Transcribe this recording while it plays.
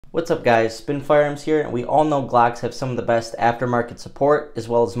What's up guys, Spin Firearms here, and we all know Glocks have some of the best aftermarket support as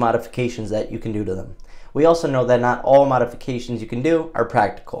well as modifications that you can do to them. We also know that not all modifications you can do are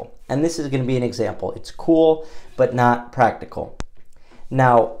practical, and this is going to be an example. It's cool, but not practical.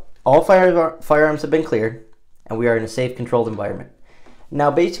 Now, all firearms have been cleared, and we are in a safe, controlled environment.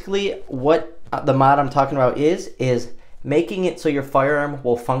 Now, basically, what the mod I'm talking about is making it so your firearm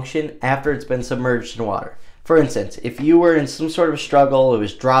will function after it's been submerged in water. For instance, if you were in some sort of struggle, it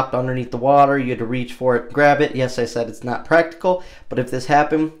was dropped underneath the water, you had to reach for it, grab it. Yes, I said it's not practical, but if this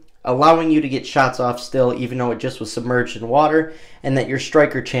happened, allowing you to get shots off still, even though it just was submerged in water, and that your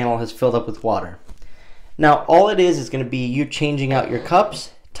striker channel has filled up with water. Now, all it is going to be you changing out your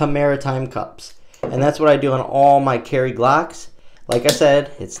cups to Maritime cups. And that's what I do on all my carry Glocks. Like I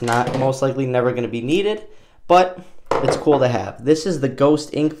said, it's not most likely never going to be needed, but it's cool to have. This is the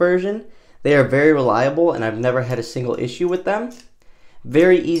Ghost Ink version. They are very reliable, and I've never had a single issue with them.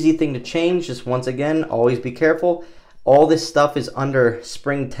 Very easy thing to change. Just once again, always be careful. All this stuff is under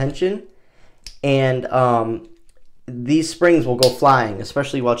spring tension, and these springs will go flying,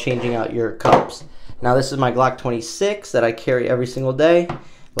 especially while changing out your cups. Now, this is my Glock 26 that I carry every single day.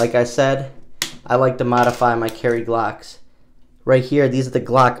 Like I said, I like to modify my carry Glocks. Right here, these are the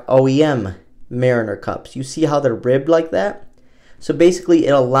Glock OEM Mariner cups. You see how they're ribbed like that? So basically,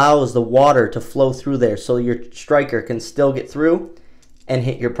 it allows the water to flow through there so your striker can still get through and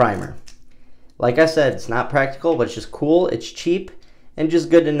hit your primer. Like I said, it's not practical, but it's just cool, it's cheap, and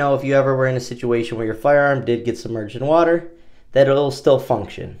just good to know if you ever were in a situation where your firearm did get submerged in water, that it'll still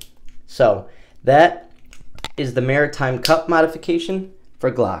function. So that is the Maritime cup modification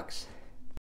for Glocks.